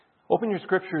Open your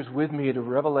scriptures with me to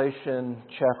Revelation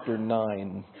chapter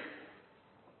 9.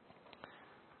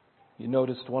 You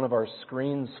noticed one of our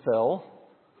screens fell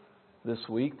this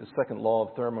week, the second law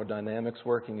of thermodynamics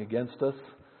working against us,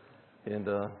 and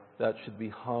that should be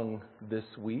hung this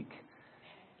week,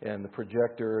 and the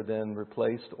projector then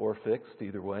replaced or fixed,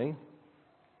 either way.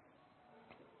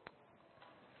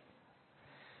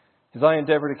 As I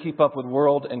endeavor to keep up with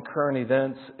world and current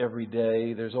events every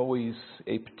day, there's always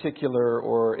a particular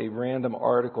or a random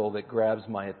article that grabs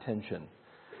my attention.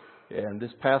 And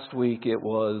this past week it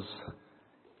was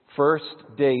First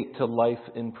Date to Life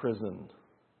in Prison.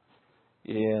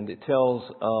 And it tells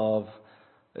of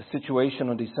a situation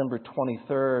on December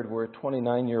 23rd where a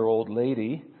 29-year-old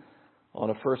lady on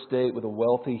a first date with a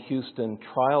wealthy Houston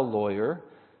trial lawyer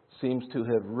seems to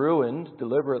have ruined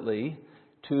deliberately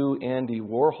 2 Andy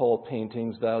Warhol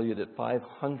paintings valued at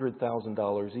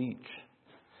 $500,000 each.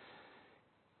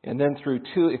 And then through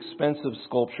 2 expensive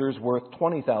sculptures worth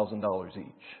 $20,000 each.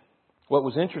 What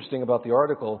was interesting about the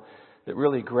article that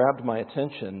really grabbed my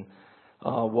attention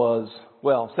was,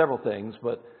 well, several things,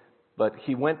 but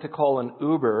he went to call an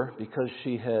Uber because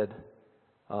she had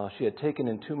taken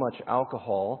in too much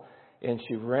alcohol, and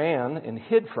she ran and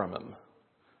hid from him.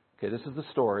 Okay, this is the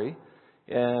story.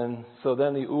 And so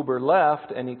then the Uber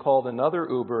left, and he called another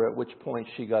Uber, at which point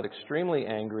she got extremely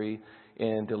angry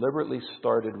and deliberately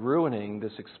started ruining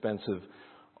this expensive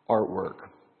artwork.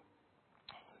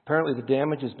 Apparently the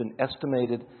damage has been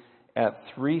estimated at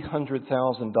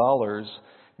 $300,000.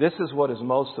 This is what is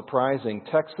most surprising.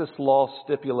 Texas law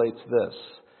stipulates this,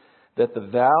 that the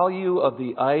value of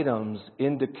the items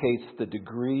indicates the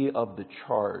degree of the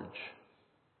charge.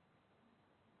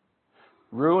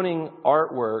 Ruining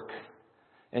artwork,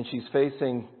 and she's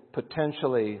facing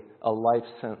potentially a life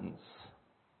sentence.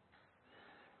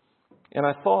 And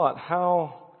I thought,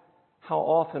 how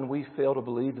often we fail to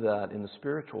believe that in the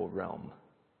spiritual realm.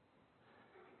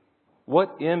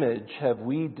 What image have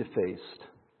we defaced?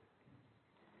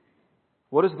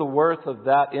 What is the worth of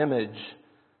that image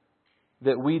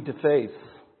that we deface?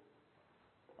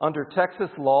 Under Texas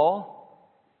law,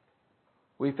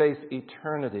 we face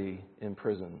eternity in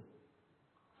prison.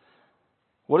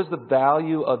 What is the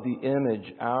value of the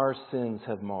image our sins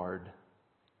have marred?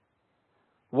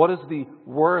 What is the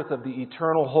worth of the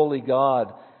eternal holy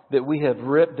God that we have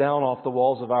ripped down off the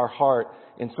walls of our heart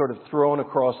and sort of thrown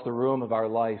across the room of our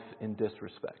life in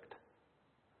disrespect?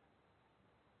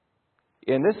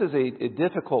 And this is a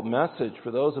difficult message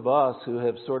for those of us who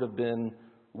have sort of been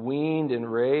weaned and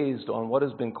raised on what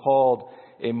has been called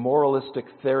a moralistic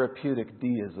therapeutic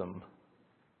deism.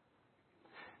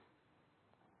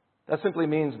 That simply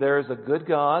means there is a good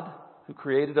God who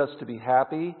created us to be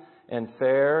happy and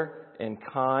fair and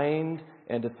kind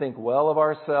and to think well of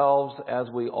ourselves as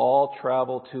we all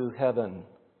travel to heaven.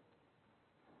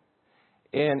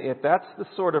 And if that's the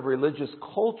sort of religious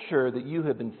culture that you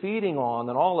have been feeding on,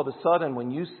 then all of a sudden when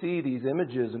you see these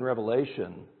images in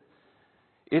Revelation,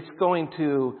 it's going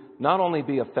to not only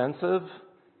be offensive,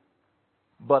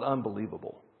 but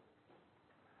unbelievable.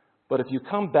 But if you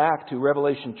come back to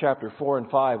Revelation chapter 4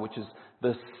 and 5, which is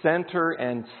the center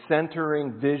and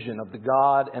centering vision of the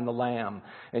God and the Lamb,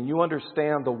 and you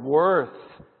understand the worth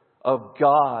of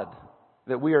God,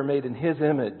 that we are made in His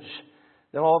image,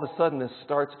 then all of a sudden this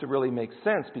starts to really make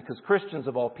sense, because Christians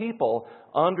of all people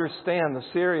understand the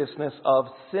seriousness of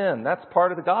sin. That's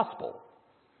part of the gospel.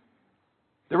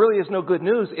 There really is no good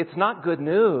news. It's not good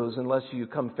news unless you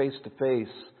come face to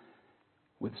face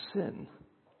with sin.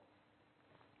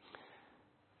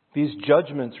 These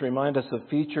judgments remind us of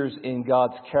features in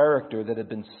God's character that have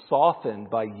been softened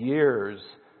by years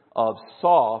of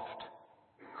soft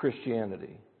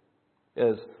Christianity.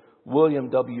 As William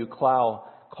W. Clough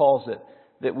calls it,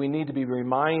 that we need to be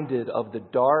reminded of the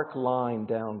dark line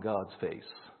down God's face.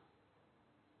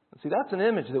 See, that's an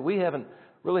image that we haven't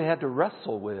really had to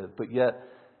wrestle with, but yet,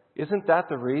 isn't that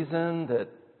the reason that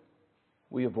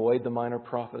we avoid the minor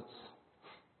prophets?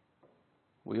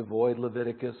 We avoid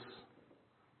Leviticus.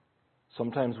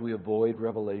 Sometimes we avoid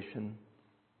Revelation.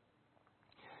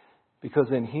 Because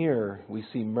in here we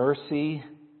see mercy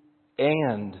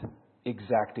and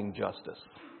exacting justice.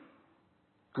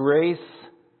 Grace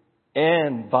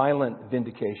and violent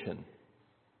vindication.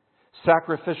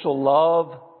 Sacrificial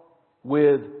love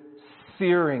with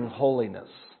searing holiness.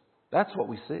 That's what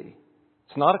we see.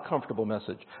 It's not a comfortable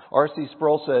message. R.C.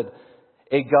 Sproul said,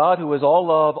 "A God who is all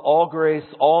love, all grace,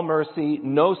 all mercy,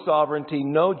 no sovereignty,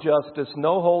 no justice,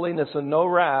 no holiness, and no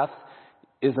wrath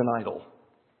is an idol."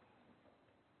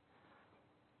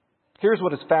 Here's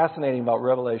what is fascinating about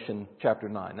Revelation chapter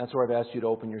 9. That's where I've asked you to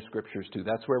open your scriptures to.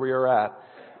 That's where we are at.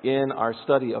 in our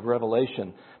study of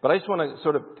Revelation. But I just want to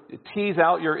sort of tease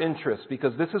out your interest,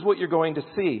 because this is what you're going to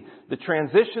see. The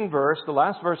transition verse, the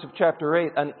last verse of chapter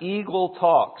 8, an eagle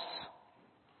talks.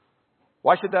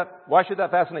 Why should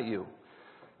that fascinate you?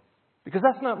 Because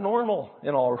that's not normal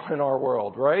in our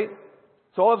world, right?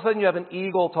 So all of a sudden you have an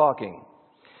eagle talking.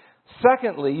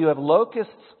 Secondly, you have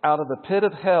locusts out of the pit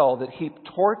of hell that heap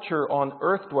torture on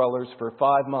earth dwellers for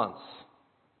 5 months.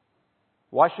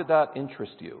 Why should that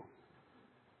interest you?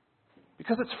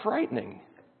 Because it's frightening,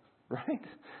 right?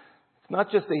 It's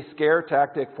not just a scare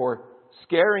tactic for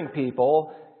scaring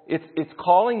people. It's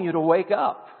calling you to wake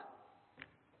up.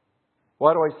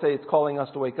 Why do I say it's calling us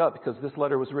to wake up? Because this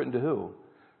letter was written to who?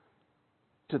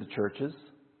 To the churches.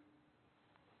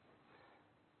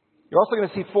 You're also going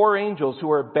to see 4 angels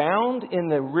who are bound in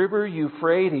the river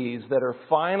Euphrates that are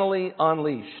finally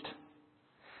unleashed.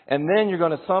 And then you're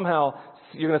going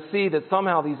to see that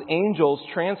somehow these angels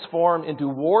transform into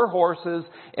war horses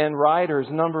and riders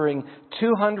numbering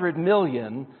 200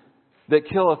 million that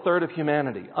kill a third of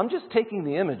humanity. I'm just taking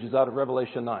the images out of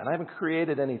Revelation 9. I haven't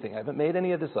created anything. I haven't made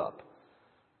any of this up.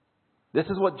 This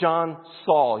is what John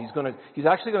saw. He's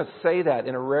actually going to say that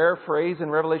in a rare phrase in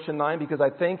Revelation 9, because I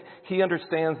think he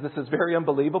understands this is very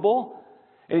unbelievable.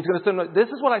 And he's going to say, this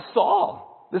is what I saw.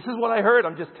 This is what I heard.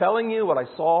 I'm just telling you what I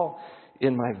saw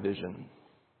in my vision.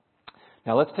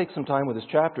 Now let's take some time with this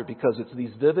chapter, because it's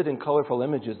these vivid and colorful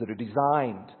images that are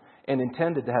designed and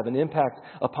intended to have an impact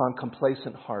upon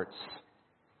complacent hearts.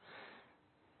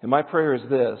 And my prayer is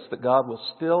this, that God will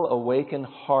still awaken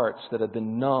hearts that have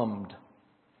been numbed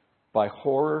by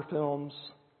horror films,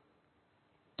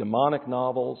 demonic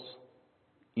novels,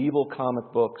 evil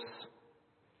comic books,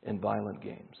 and violent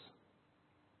games.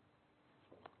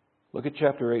 Look at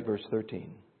chapter 8, verse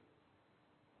 13.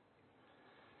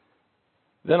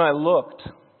 Then I looked,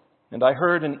 and I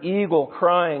heard an eagle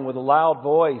crying with a loud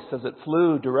voice as it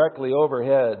flew directly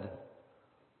overhead.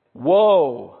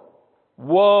 Woe!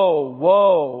 Woe!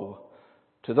 Woe!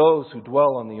 To those who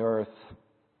dwell on the earth,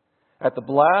 at the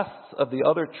blasts of the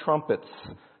other trumpets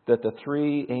that the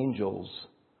 3 angels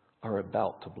are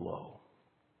about to blow.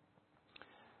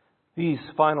 These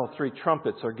final 3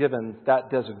 trumpets are given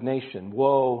that designation,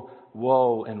 woe,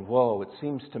 woe, and woe. It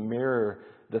seems to mirror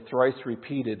the thrice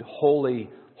repeated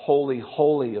holy, holy,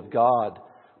 holy of God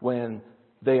when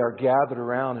they are gathered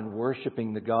around and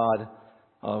worshiping God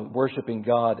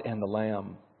and the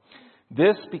Lamb.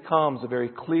 This becomes a very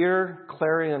clear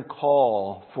clarion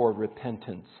call for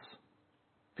repentance.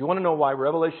 If you want to know why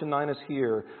Revelation 9 is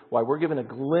here, why we're given a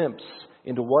glimpse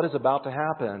into what is about to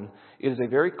happen, it is a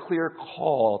very clear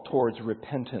call towards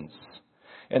repentance.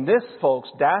 And this, folks,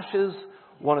 dashes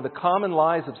one of the common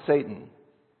lies of Satan.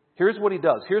 Here's what he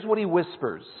does. Here's what he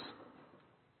whispers.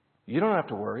 You don't have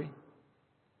to worry.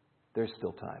 There's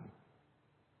still time.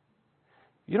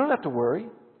 You don't have to worry.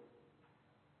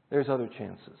 There's other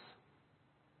chances.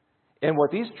 And what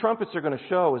these trumpets are going to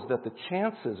show is that the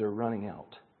chances are running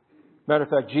out. Matter of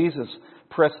fact, Jesus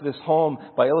pressed this home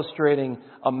by illustrating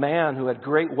a man who had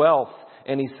great wealth.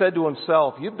 And he said to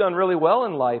himself, you've done really well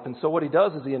in life. And so what he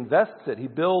does is he invests it. He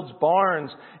builds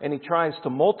barns and he tries to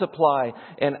multiply.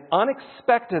 And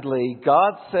unexpectedly,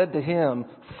 God said to him,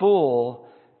 fool,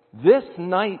 this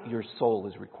night your soul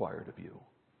is required of you.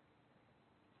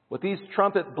 What these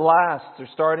trumpet blasts are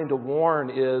starting to warn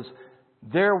is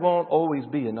there won't always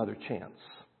be another chance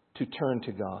to turn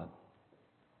to God.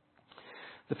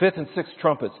 The 5th and 6th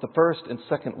trumpets, the 1st and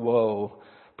 2nd woe,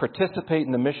 participate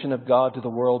in the mission of God to the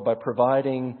world by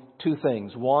providing 2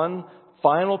 things. 1,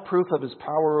 final proof of His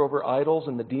power over idols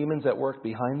and the demons at work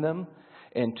behind them.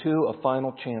 And 2, a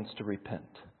final chance to repent.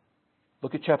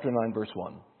 Look at chapter 9, verse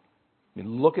 1.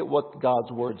 Look at what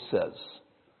God's Word says.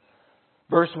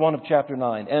 Verse 1 of chapter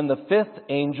 9. And the 5th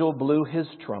angel blew his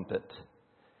trumpet.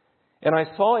 And I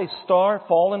saw a star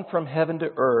fallen from heaven to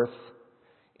earth,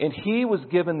 and he was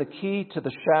given the key to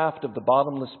the shaft of the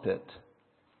bottomless pit.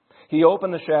 He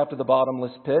opened the shaft of the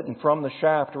bottomless pit, and from the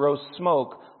shaft rose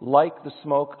smoke like the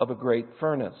smoke of a great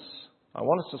furnace. I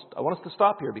want us to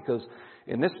stop here, because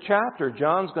in this chapter,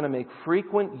 John's going to make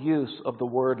frequent use of the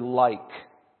word like.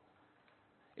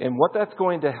 And what that's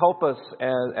going to help us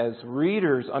as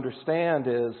readers understand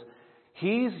is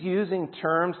he's using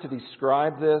terms to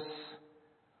describe this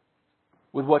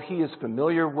with what he is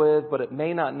familiar with, but it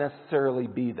may not necessarily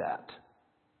be that.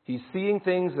 He's seeing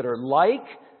things that are like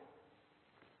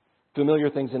familiar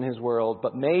things in his world,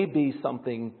 but may be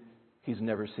something he's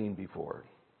never seen before.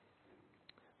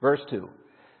 Verse 2.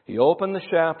 He opened the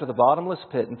shaft of the bottomless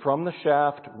pit, and from the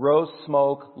shaft rose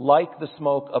smoke like the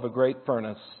smoke of a great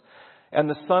furnace. And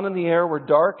the sun and the air were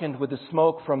darkened with the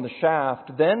smoke from the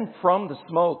shaft. Then from the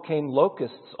smoke came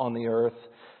locusts on the earth,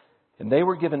 and they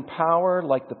were given power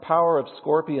like the power of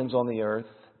scorpions on the earth.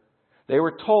 They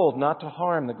were told not to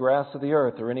harm the grass of the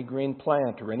earth or any green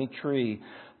plant or any tree,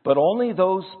 but only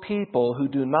those people who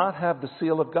do not have the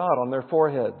seal of God on their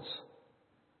foreheads.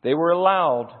 They were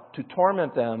allowed to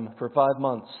torment them for 5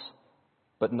 months,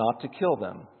 but not to kill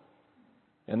them.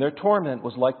 And their torment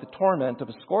was like the torment of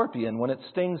a scorpion when it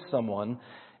stings someone.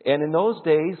 And in those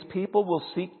days, people will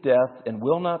seek death and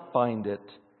will not find it.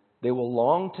 They will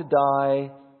long to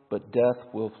die, but death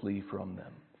will flee from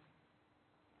them.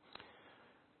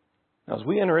 Now, as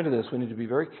we enter into this, we need to be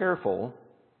very careful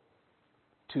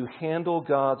to handle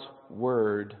God's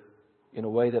Word in a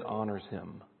way that honors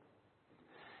Him.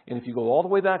 And if you go all the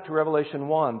way back to Revelation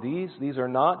 1, these are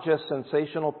not just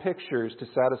sensational pictures to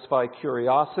satisfy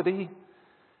curiosity.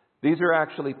 These are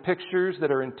actually pictures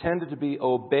that are intended to be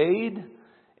obeyed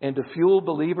and to fuel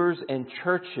believers and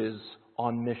churches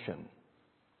on mission.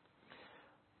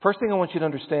 First thing I want you to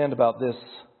understand about this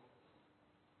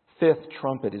fifth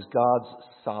trumpet is God's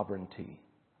sovereignty.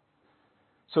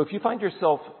 So if you find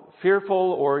yourself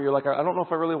fearful or you're like, I don't know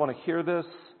if I really want to hear this.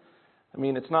 I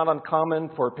mean, it's not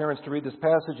uncommon for parents to read this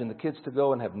passage and the kids to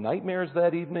go and have nightmares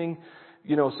that evening.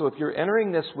 So if you're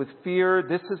entering this with fear,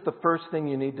 this is the first thing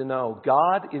you need to know.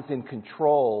 God is in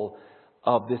control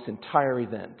of this entire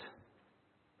event.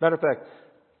 Matter of fact,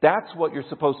 that's what you're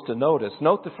supposed to notice.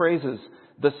 Note the phrases,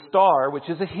 the star, which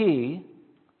is a he,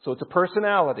 so it's a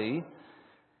personality.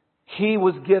 He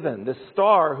was given. The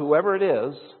star, whoever it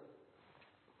is,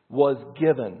 was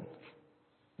given.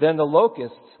 Then the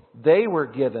locusts, they were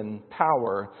given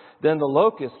power. Then the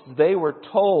locusts, they were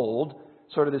told,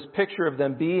 sort of this picture of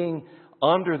them being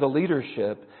under the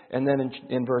leadership. And then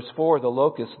in verse 4, the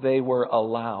locusts, they were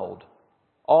allowed.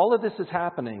 All of this is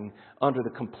happening under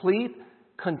the complete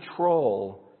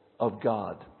control of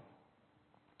God.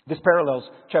 This parallels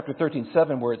chapter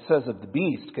 13:7 where it says of the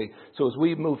beast. Okay, so as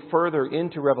we move further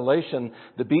into Revelation,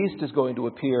 the beast is going to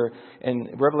appear.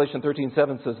 And Revelation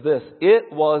 13:7 says this,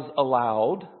 it was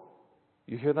allowed.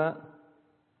 You hear that?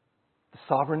 The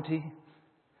sovereignty.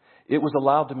 It was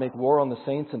allowed to make war on the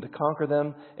saints and to conquer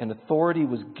them. And authority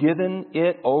was given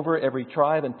it over every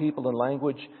tribe and people and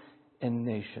language and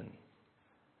nation.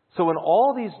 So in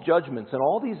all these judgments and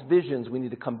all these visions, we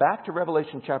need to come back to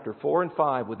Revelation chapter 4 and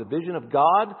 5 with the vision of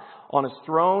God on His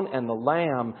throne and the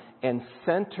Lamb and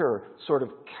center, sort of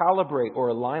calibrate or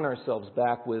align ourselves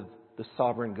back with the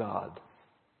sovereign God.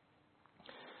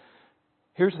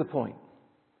 Here's the point.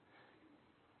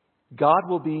 God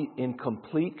will be in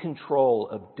complete control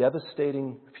of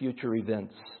devastating future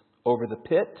events over the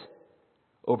pit,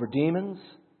 over demons,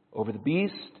 over the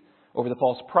beast, over the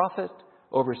false prophet,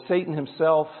 over Satan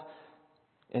himself,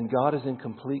 and God is in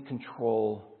complete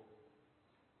control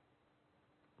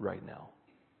right now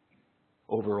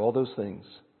over all those things.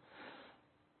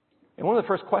 And one of the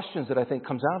first questions that I think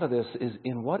comes out of this is,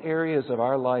 in what areas of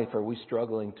our life are we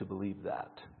struggling to believe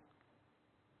that?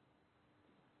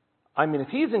 I mean, if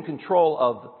He's in control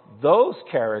of those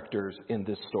characters in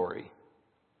this story,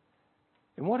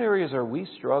 in what areas are we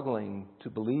struggling to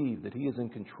believe that He is in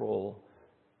control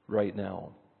right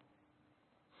now?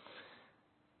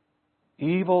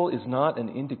 Evil is not an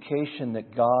indication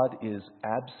that God is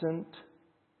absent.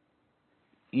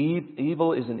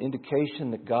 Evil is an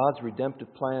indication that God's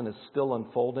redemptive plan is still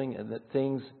unfolding and that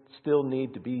things still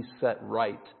need to be set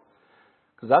right.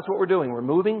 Because that's what we're doing. We're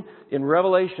moving in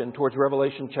Revelation towards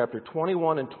Revelation chapter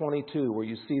 21 and 22, where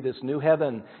you see this new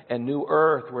heaven and new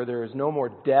earth, where there is no more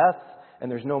death and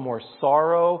there's no more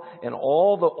sorrow, and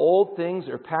all the old things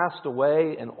are passed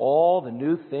away and all the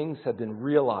new things have been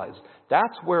realized.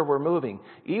 That's where we're moving.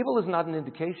 Evil is not an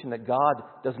indication that God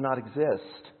does not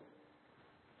exist.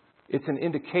 It's an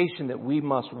indication that we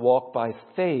must walk by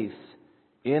faith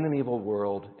in an evil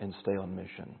world and stay on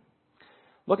mission.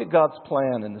 Look at God's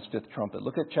plan in this fifth trumpet.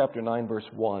 Look at chapter 9, verse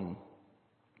 1.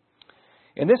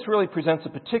 And this really presents a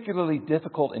particularly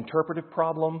difficult interpretive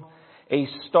problem. A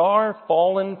star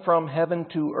fallen from heaven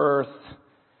to earth.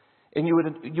 And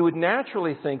you would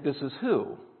naturally think this is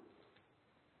who?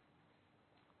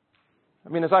 I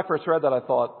mean, as I first read that, I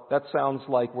thought, that sounds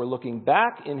like we're looking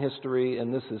back in history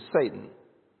and this is Satan.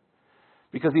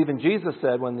 Because even Jesus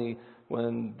said when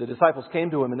the disciples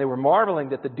came to Him and they were marveling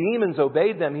that the demons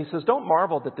obeyed them, He says, don't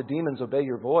marvel that the demons obey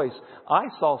your voice. I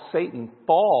saw Satan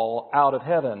fall out of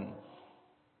heaven.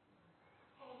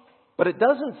 But it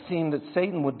doesn't seem that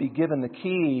Satan would be given the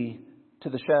key to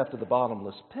the shaft of the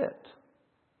bottomless pit.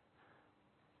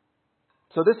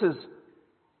 So this is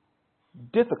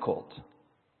difficult.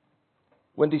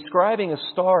 When describing a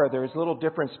star, there is a little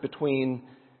difference between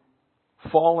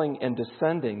falling and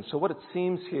descending. So what it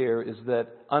seems here is that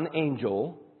an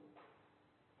angel,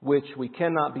 which we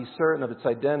cannot be certain of its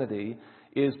identity,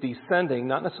 is descending,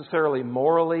 not necessarily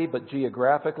morally, but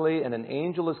geographically, and an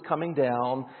angel is coming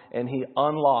down, and he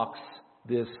unlocks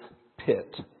this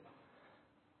pit.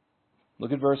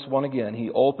 Look at verse 1 again. He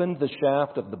opened the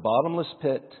shaft of the bottomless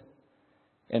pit,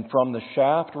 and from the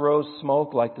shaft rose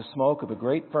smoke like the smoke of a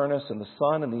great furnace, and the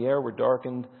sun and the air were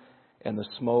darkened, and the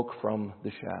smoke from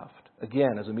the shaft.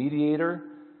 Again, as a mediator,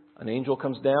 an angel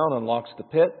comes down, unlocks the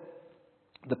pit.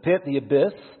 The pit, the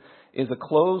abyss, is a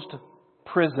closed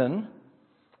prison,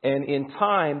 and in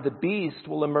time, the beast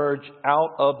will emerge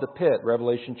out of the pit.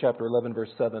 Revelation chapter 11, verse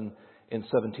 7 and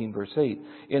 17, verse 8.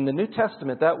 In the New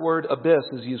Testament, that word abyss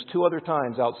is used 2 other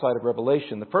times outside of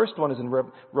Revelation. The first one is in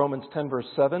Romans 10, verse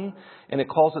 7, and it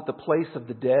calls it the place of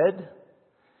the dead.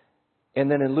 And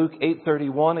then in Luke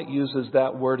 8:31, it uses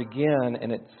that word again,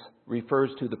 and it refers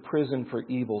to the prison for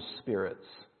evil spirits.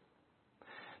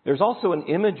 There's also an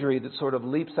imagery that sort of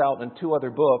leaps out in 2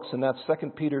 other books, and that's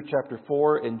 2 Peter chapter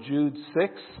 4 and Jude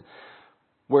 6,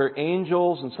 where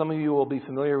angels, and some of you will be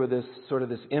familiar with this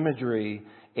imagery,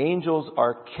 angels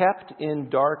are kept in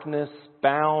darkness,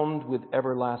 bound with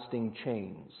everlasting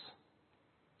chains.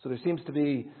 So there seems to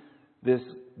be this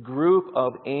group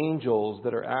of angels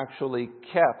that are actually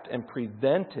kept and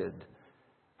prevented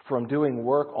from doing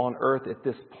work on earth at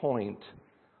this point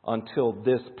until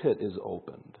this pit is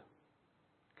opened.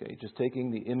 Okay, just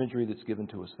taking the imagery that's given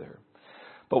to us there.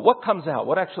 But what comes out?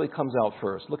 What actually comes out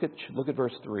first? Look at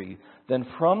verse 3. Then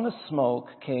from the smoke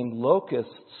came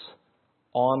locusts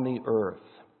on the earth.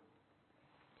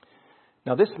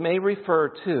 Now this may refer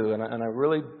to, and I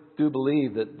really do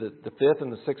believe that the 5th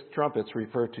and the 6th trumpets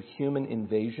refer to human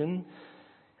invasion.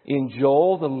 In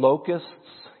Joel, the locusts,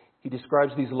 he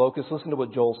describes these locusts. Listen to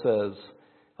what Joel says,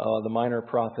 the minor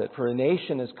prophet. For a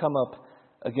nation has come up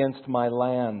against my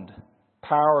land,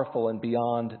 powerful and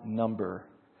beyond number.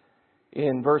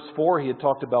 In verse 4, he had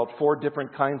talked about 4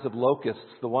 different kinds of locusts.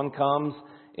 The one comes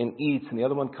and eats, and the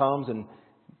other one comes and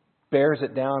bears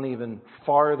it down even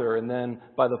farther. And then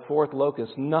by the 4th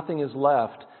locust, nothing is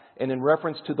left. And in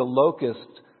reference to the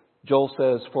locust, Joel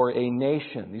says, for a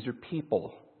nation, these are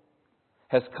people,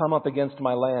 has come up against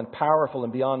my land, powerful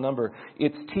and beyond number.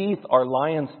 Its teeth are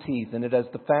lion's teeth, and it has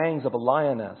the fangs of a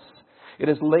lioness. It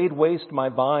has laid waste my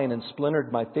vine and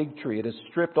splintered my fig tree. It has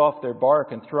stripped off their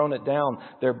bark and thrown it down.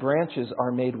 Their branches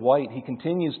are made white. He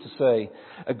continues to say,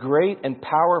 a great and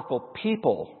powerful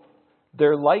people.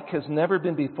 Their like has never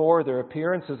been before. Their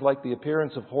appearance is like the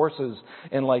appearance of horses,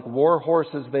 and like war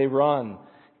horses they run.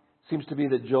 Seems to be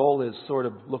that Joel is sort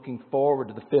of looking forward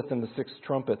to the 5th and the 6th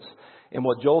trumpets. And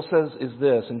what Joel says is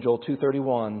this, in Joel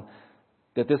 2:31,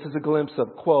 that this is a glimpse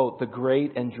of, quote, the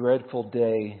great and dreadful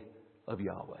day of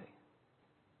Yahweh.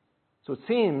 So it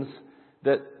seems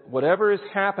that whatever is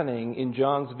happening in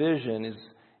John's vision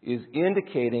is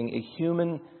indicating a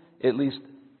human, at least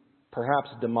perhaps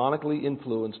demonically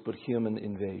influenced, but human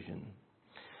invasion.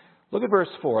 Look at verse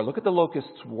 4. Look at the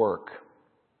locusts' work.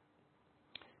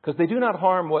 Because they do not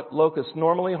harm what locusts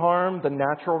normally harm, the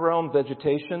natural realm,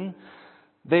 vegetation.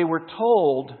 They were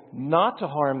told not to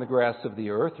harm the grass of the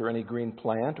earth or any green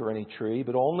plant or any tree,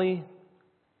 but only,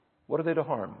 what are they to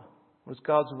harm? What does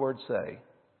God's word say?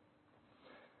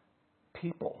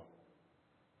 People.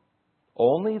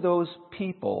 Only those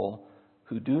people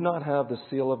who do not have the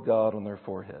seal of God on their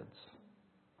foreheads.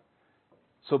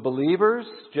 So believers,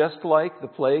 just like the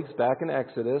plagues back in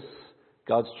Exodus,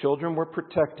 God's children were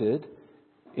protected.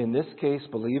 In this case,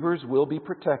 believers will be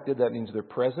protected. That means they're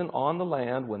present on the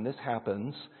land when this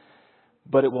happens.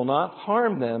 But it will not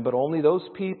harm them, but only those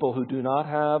people who do not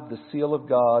have the seal of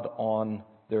God on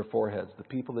their foreheads. The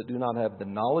people that do not have the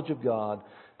knowledge of God,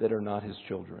 that are not His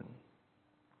children.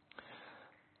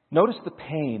 Notice the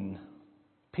pain.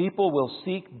 People will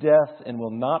seek death and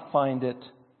will not find it.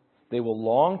 They will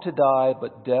long to die,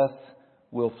 but death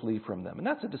will flee from them. And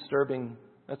that's a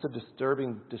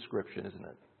disturbing description, isn't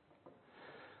it?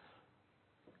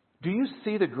 Do you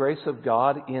see the grace of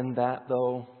God in that,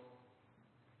 though?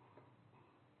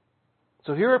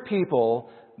 So here are people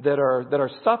that are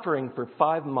suffering for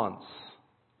 5 months,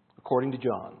 according to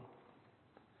John.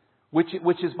 Which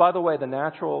is, by the way,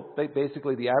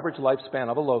 basically the average lifespan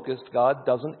of a locust. God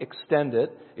doesn't extend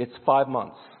it. It's 5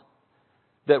 months.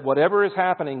 That whatever is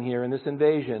happening here in this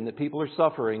invasion, that people are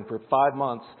suffering for 5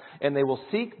 months, and they will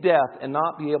seek death and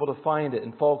not be able to find it.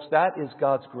 And folks, that is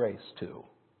God's grace too.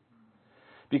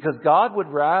 Because God would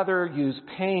rather use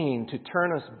pain to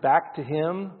turn us back to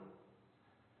Him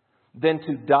than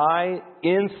to die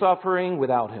in suffering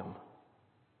without Him.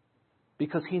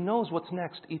 because He knows what's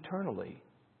next eternally.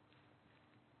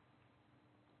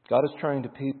 God is trying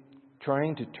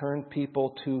to turn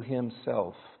people to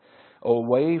Himself,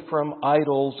 away from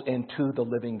idols and to the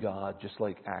living God, just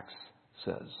like Acts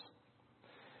says.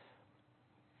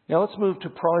 Now let's move to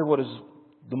probably what is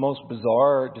the most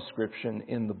bizarre description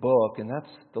in the book, and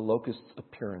that's the locust's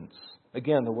appearance.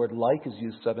 Again, the word like is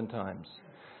used 7 times.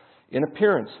 In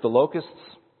appearance, the locusts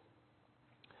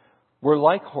were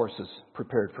like horses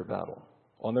prepared for battle.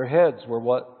 On their heads were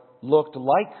what looked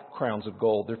like crowns of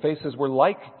gold. Their faces were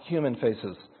like human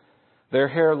faces. Their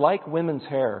hair like women's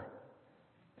hair.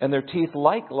 And their teeth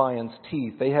like lions'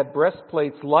 teeth. They had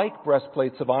breastplates like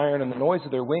breastplates of iron, and the noise of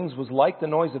their wings was like the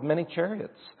noise of many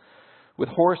chariots. With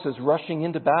horses rushing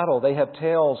into battle, they have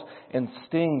tails and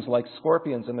stings like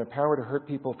scorpions, and their power to hurt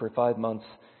people for 5 months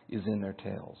is in their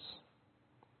tails.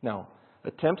 Now,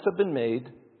 attempts have been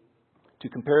made to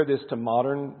compare this to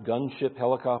modern gunship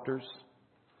helicopters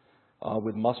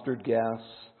with mustard gas,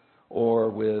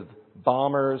 or with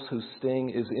bombers whose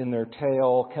sting is in their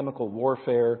tail, chemical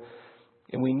warfare.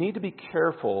 And we need to be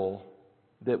careful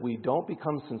that we don't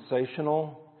become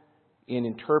sensational in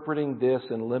interpreting this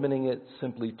and limiting it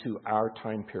simply to our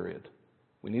time period.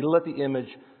 We need to let the image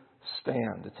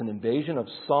stand. It's an invasion of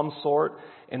some sort,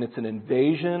 and it's an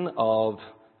invasion of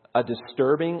a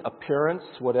disturbing appearance,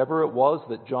 whatever it was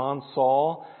that John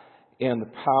saw, and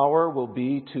the power will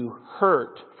be to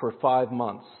hurt for 5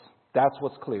 months. That's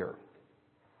what's clear.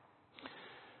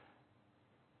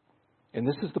 And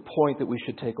this is the point that we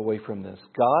should take away from this.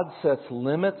 God sets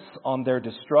limits on their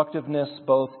destructiveness,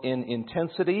 both in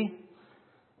intensity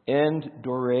and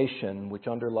duration, which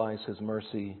underlies His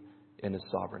mercy and His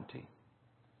sovereignty.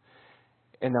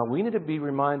 And now we need to be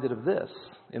reminded of this.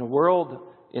 In a world,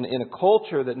 in a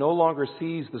culture that no longer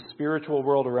sees the spiritual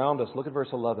world around us, look at verse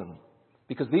 11.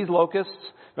 Because these locusts,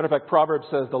 matter of fact, Proverbs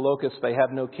says the locusts, they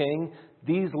have no king.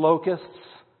 These locusts,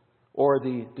 or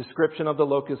the description of the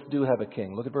locusts, do have a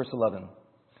king. Look at verse 11.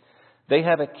 They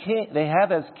have a king. They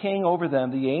have as king over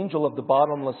them the angel of the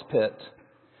bottomless pit.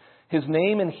 His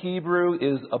name in Hebrew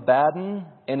is Abaddon,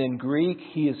 and in Greek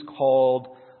he is called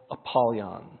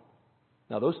Apollyon.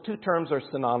 Now those 2 terms are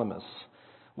synonymous.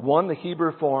 One, the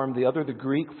Hebrew form, the other, the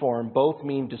Greek form, both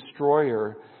mean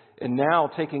destroyer. And now,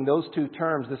 taking those 2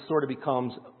 terms, this sort of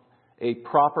becomes a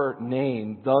proper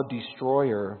name, the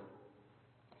destroyer.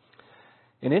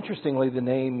 And interestingly, the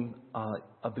name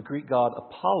of the Greek god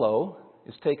Apollo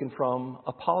is taken from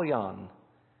Apollyon.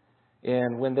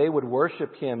 And when they would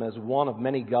worship him as one of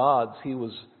many gods, he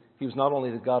was not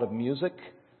only the god of music,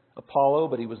 Apollo,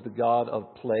 but he was the god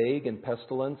of plague and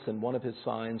pestilence, and one of his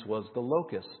signs was the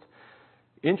locust.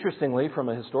 Interestingly, from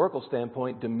a historical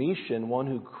standpoint, Domitian, one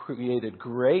who created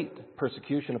great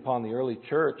persecution upon the early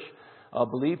church,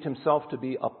 believed himself to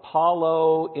be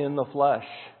Apollo in the flesh.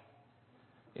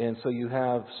 And so you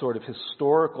have sort of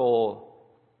historical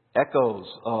echoes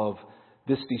of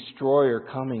this destroyer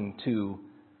coming to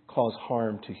cause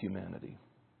harm to humanity.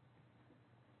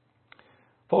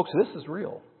 Folks, this is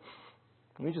real.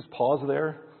 Let me just pause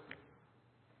there.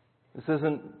 This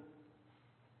isn't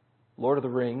Lord of the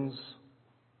Rings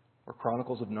or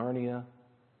Chronicles of Narnia.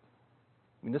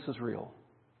 I mean, this is real.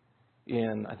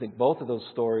 And I think both of those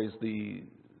stories, the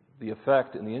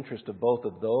effect and the interest of both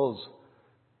of those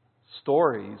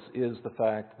stories is the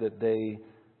fact that they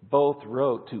both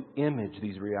wrote to image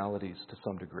these realities to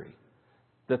some degree.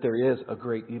 That there is a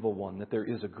great evil one, that there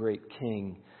is a great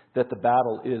king, that the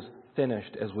battle is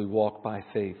finished as we walk by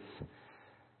faith.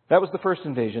 That was the first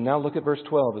invasion. Now look at verse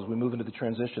 12 as we move into the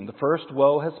transition. The first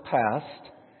woe has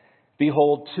passed.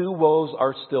 Behold, 2 woes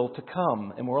are still to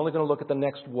come. And we're only going to look at the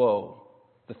next woe.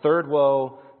 The third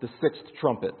woe, the 6th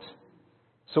trumpet.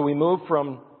 So we move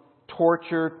from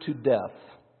torture to death.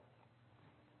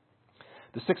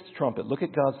 The 6th trumpet. Look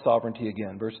at God's sovereignty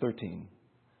again. Verse 13.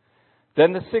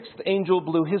 Then the 6th angel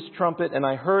blew his trumpet, and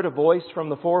I heard a voice from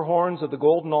the 4 horns of the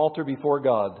golden altar before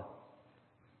God.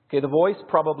 Okay, the voice,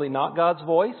 probably not God's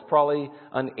voice, probably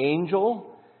an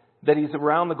angel that he's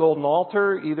around the golden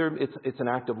altar. Either it's an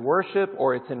act of worship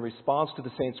or it's in response to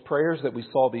the saints' prayers that we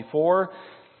saw before.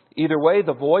 Either way,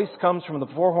 the voice comes from the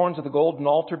 4 horns of the golden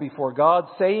altar before God,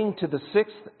 saying to the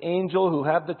 6th angel who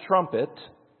had the trumpet,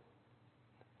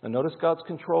 and notice God's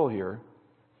control here,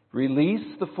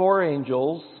 release the 4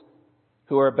 angels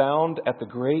who are bound at the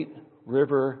great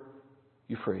river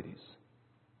Euphrates.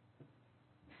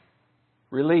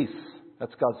 Release,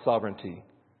 that's God's sovereignty.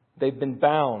 They've been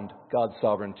bound, God's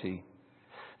sovereignty.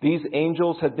 These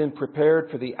angels had been prepared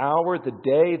for the hour, the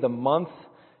day, the month,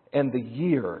 and the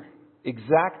year.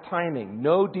 Exact timing.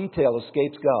 No detail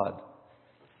escapes God.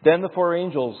 Then the 4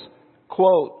 angels,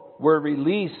 quote, were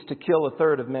released to kill a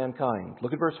third of mankind.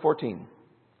 Look at verse 14.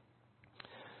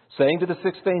 Saying to the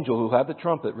sixth angel who had the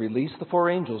trumpet, release the four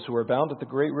angels who are bound at the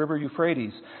great river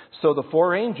Euphrates. So the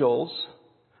four angels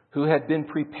who had been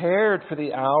prepared for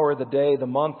the hour, the day, the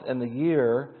month, and the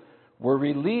year were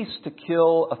released to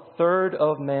kill a third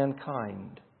of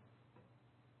mankind.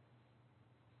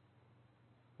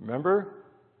 Remember?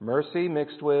 Mercy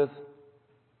mixed with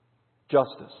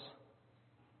justice.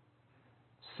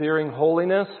 Searing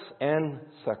holiness and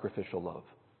sacrificial love.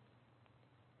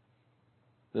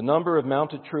 The number of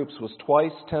mounted troops was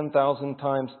twice 10,000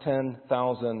 times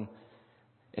 10,000.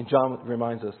 And John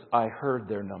reminds us, I heard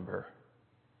their number.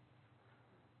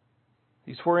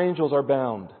 These four angels are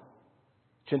bound,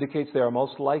 which indicates they are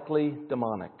most likely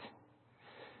demonic.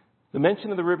 The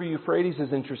mention of the river Euphrates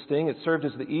is interesting. It served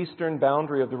as the eastern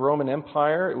boundary of the Roman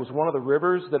Empire. It was one of the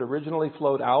rivers that originally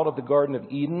flowed out of the Garden of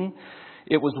Eden.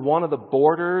 It was one of the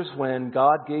borders when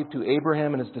God gave to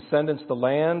Abraham and his descendants the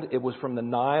land. It was from the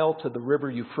Nile to the river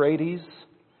Euphrates.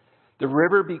 The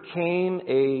river became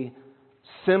a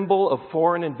symbol of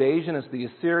foreign invasion as the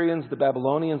Assyrians, the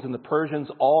Babylonians, and the Persians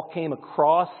all came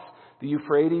across the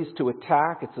Euphrates to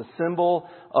attack. It's a symbol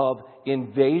of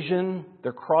invasion.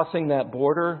 They're crossing that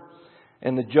border.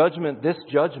 And this judgment,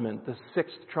 the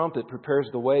sixth trumpet, prepares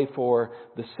the way for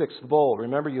the sixth bowl.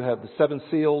 Remember, you have the seven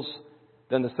seals,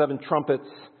 then the seven trumpets,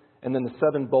 and then the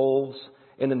seven bowls.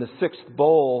 And in the sixth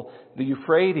bowl, the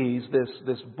Euphrates,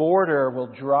 this border will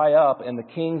dry up and the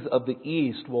kings of the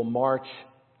east will march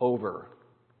over.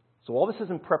 So all this is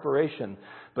in preparation.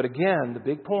 But again, the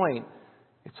big point,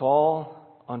 it's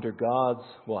all under God's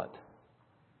what?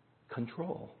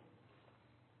 Control.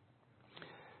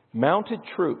 Mounted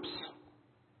troops.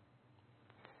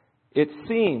 It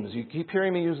seems, you keep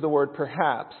hearing me use the word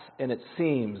perhaps, and it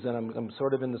seems, and I'm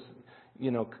sort of in this,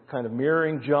 kind of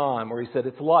mirroring John, where he said,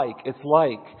 it's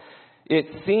like. It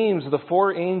seems the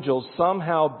four angels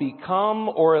somehow become,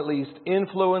 or at least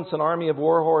influence, an army of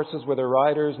war horses with their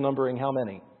riders numbering how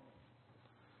many?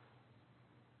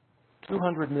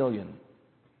 200 million.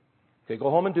 Okay, go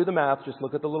home and do the math. Just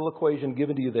look at the little equation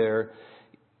given to you there.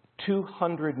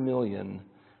 200 million.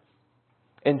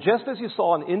 And just as you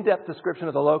saw an in-depth description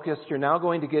of the locusts, you're now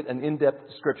going to get an in-depth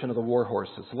description of the war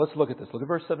horses. So let's look at this. Look at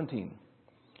verse 17.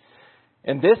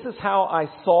 And this is how I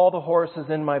saw the horses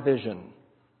in my vision,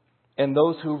 and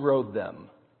those who rode them.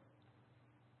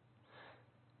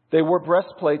 They wore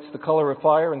breastplates the color of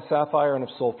fire and sapphire and of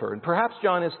sulfur. And perhaps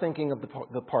John is thinking of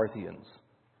the Parthians,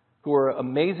 who were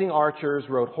amazing archers,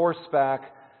 rode horseback.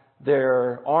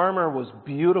 Their armor was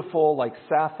beautiful, like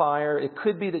sapphire. It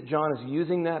could be that John is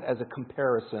using that as a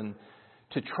comparison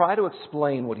to try to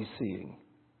explain what he's seeing.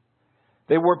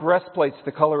 They wore breastplates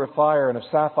the color of fire and of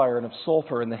sapphire and of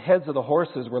sulfur, and the heads of the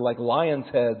horses were like lions'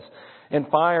 heads, and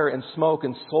fire and smoke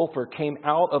and sulfur came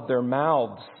out of their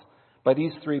mouths. By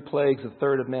these three plagues, a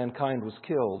third of mankind was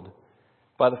killed,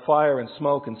 by the fire and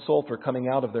smoke and sulfur coming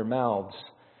out of their mouths.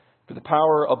 For the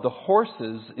power of the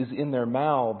horses is in their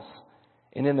mouths,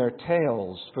 and in their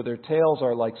tails, for their tails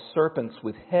are like serpents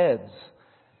with heads,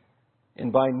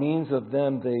 and by means of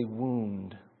them they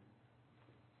wound.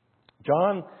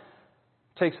 John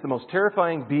takes the most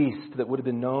terrifying beast that would have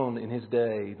been known in his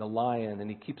day, the lion, and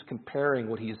he keeps comparing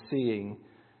what he is seeing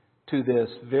to this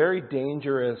very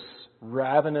dangerous,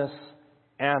 ravenous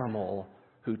animal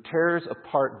who tears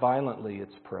apart violently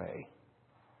its prey.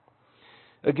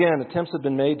 Again, attempts have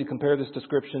been made to compare this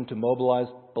description to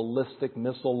mobilized ballistic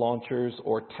missile launchers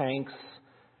or tanks,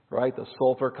 right? The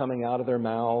sulfur coming out of their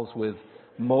mouths with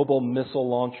mobile missile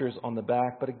launchers on the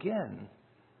back. But again,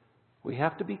 we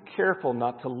have to be careful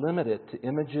not to limit it to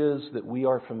images that we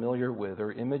are familiar with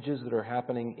or images that are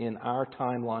happening in our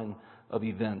timeline of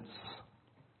events.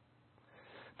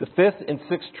 The fifth and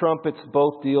sixth trumpets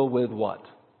both deal with what?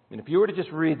 And if you were to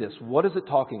just read this, what is it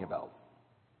talking about?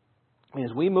 And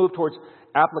as we move towards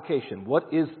application, what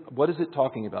is it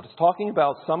talking about? It's talking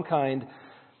about some kind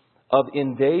of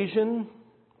invasion.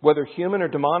 Whether human or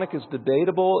demonic is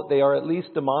debatable. They are at least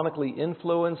demonically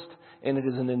influenced, and it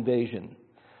is an invasion.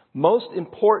 Most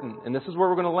important, and this is where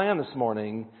we're going to land this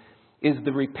morning, is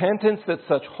the repentance that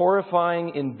such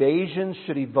horrifying invasions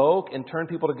should evoke and turn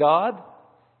people to God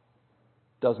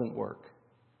doesn't work.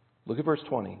 Look at verse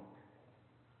 20.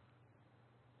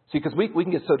 See, because we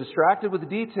can get so distracted with the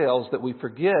details that we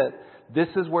forget this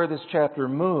is where this chapter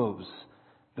moves.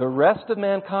 The rest of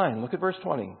mankind, look at verse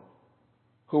 20,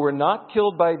 who were not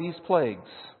killed by these plagues,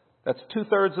 that's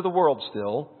 2/3 of the world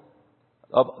still,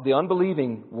 of the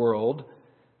unbelieving world,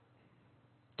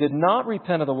 did not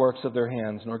repent of the works of their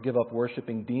hands, nor give up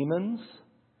worshiping demons,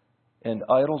 and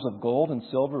idols of gold and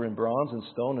silver and bronze and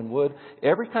stone and wood.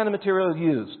 Every kind of material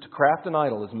used to craft an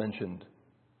idol is mentioned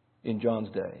in John's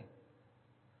day.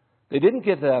 They didn't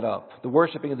give that up, the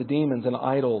worshiping of the demons and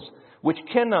idols, which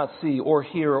cannot see or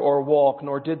hear or walk,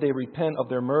 nor did they repent of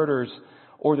their murders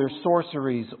or their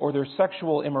sorceries or their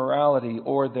sexual immorality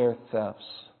or their thefts.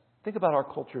 Think about our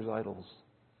culture's idols.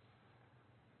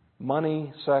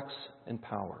 Money, sex, and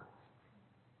power.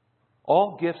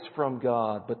 All gifts from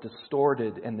God, but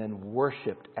distorted and then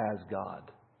worshipped as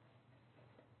God.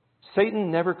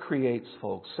 Satan never creates,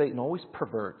 folks. Satan always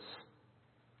perverts.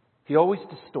 He always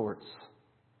distorts.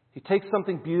 He takes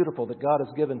something beautiful that God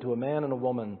has given to a man and a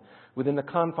woman within the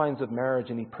confines of marriage,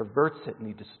 and he perverts it and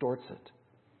he distorts it.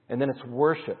 And then it's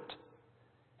worshipped.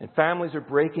 And families are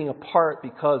breaking apart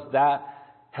because that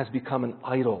has become an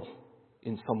idol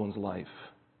in someone's life.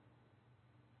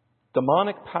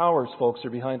 Demonic powers, folks, are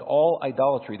behind all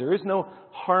idolatry. There is no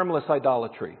harmless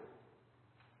idolatry.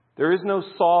 There is no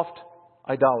soft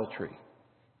idolatry.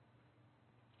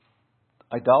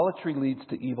 Idolatry leads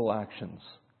to evil actions.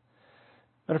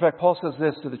 Matter of fact, Paul says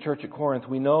this to the church at Corinth: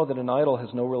 we know that an idol has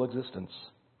no real existence,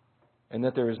 and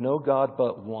that there is no God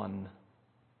but one.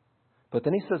 But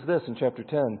then he says this in chapter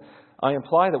 10, I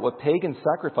imply that what pagans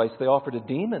sacrifice they offer to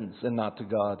demons and not to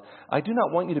God. I do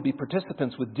not want you to be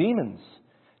participants with demons.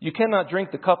 You cannot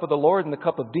drink the cup of the Lord and the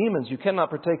cup of demons. You cannot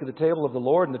partake of the table of the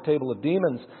Lord and the table of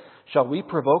demons. Shall we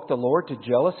provoke the Lord to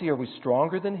jealousy? Are we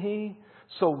stronger than He?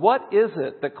 So what is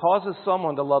it that causes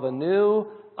someone to love a new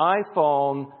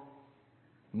iPhone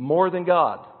more than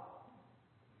God?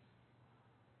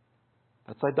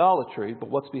 That's idolatry, but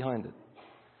what's behind it?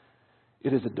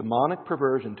 It is a demonic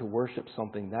perversion to worship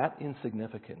something that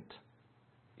insignificant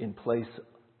in place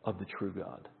of the true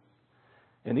God.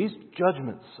 And these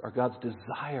judgments are God's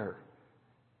desire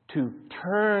to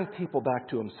turn people back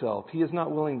to Himself. He is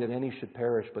not willing that any should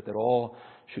perish, but that all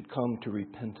should come to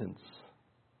repentance.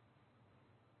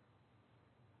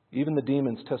 Even the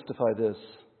demons testify this.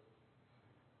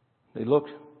 They look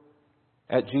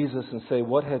at Jesus and say,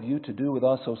 what have you to do with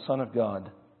us, O Son of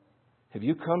God? Have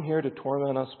you come here to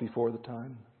torment us before the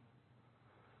time?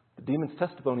 The demon's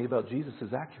testimony about Jesus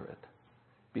is accurate.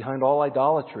 Behind all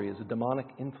idolatry is a demonic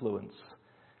influence.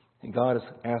 And God is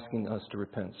asking us to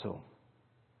repent. So,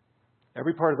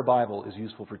 every part of the Bible is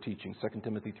useful for teaching. 2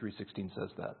 Timothy 3:16 says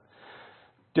that.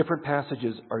 Different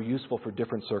passages are useful for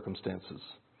different circumstances.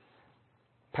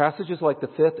 Passages like the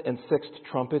 5th and 6th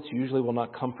trumpets usually will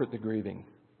not comfort the grieving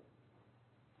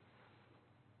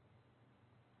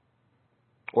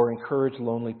or encourage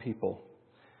lonely people.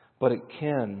 But it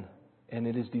can, and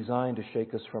it is designed to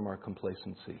shake us from our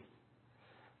complacency.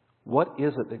 What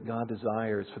is it that God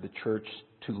desires for the church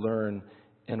to learn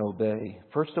and obey?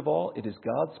 First of all, it is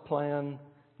God's plan,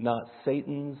 not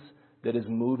Satan's, that is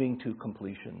moving to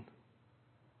completion.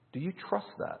 Do you trust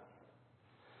that?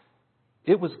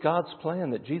 It was God's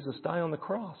plan that Jesus die on the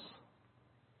cross.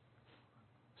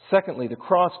 Secondly, the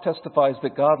cross testifies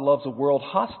that God loves a world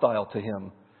hostile to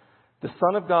Him. The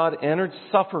Son of God entered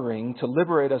suffering to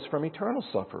liberate us from eternal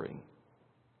suffering.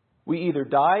 We either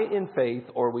die in faith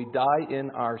or we die in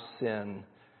our sin.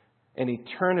 And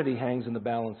eternity hangs in the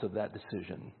balance of that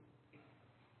decision.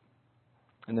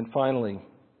 And then finally,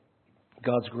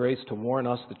 God's grace to warn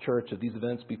us, the church, of these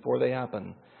events before they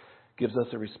happen gives us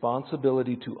a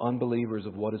responsibility to unbelievers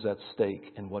of what is at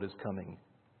stake and what is coming.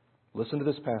 Listen to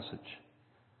this passage.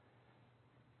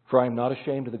 For I am not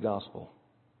ashamed of the gospel.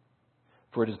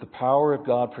 For it is the power of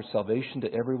God for salvation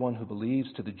to everyone who believes,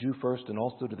 to the Jew first and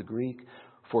also to the Greek.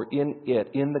 For in it,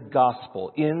 in the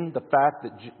gospel, in the fact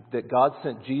that God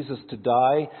sent Jesus to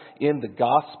die, in the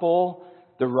gospel,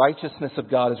 the righteousness of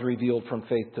God is revealed from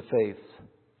faith to faith.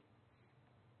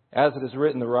 As it is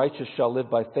written, the righteous shall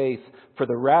live by faith. For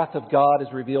the wrath of God is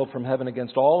revealed from heaven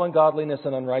against all ungodliness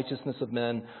and unrighteousness of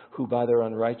men who by their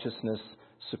unrighteousness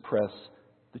suppress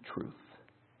the truth.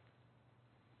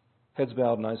 Heads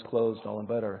bowed and eyes closed. I'll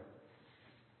invite our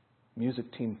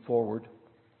music team forward.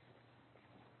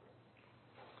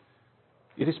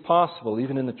 It is possible,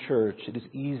 even in the church, it is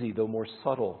easy, though more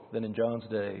subtle than in John's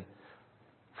day,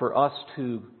 for us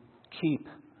to keep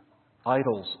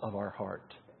idols of our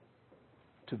heart,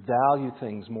 to value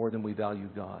things more than we value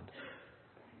God,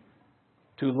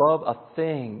 to love a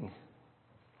thing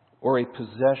or a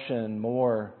possession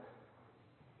more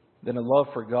than a love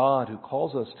for God, who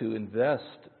calls us to invest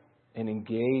and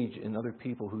engage in other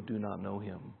people who do not know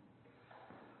Him.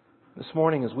 This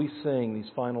morning, as we sing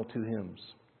these final two hymns,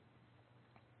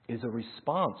 is a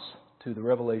response to the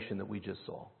revelation that we just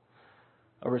saw.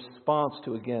 A response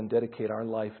to, again, dedicate our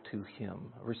life to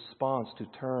Him. A response to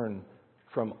turn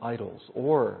from idols.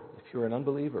 Or, if you're an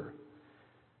unbeliever,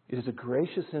 It is a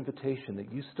gracious invitation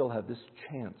that you still have this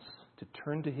chance to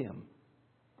turn to Him.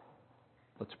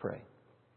 Let's pray.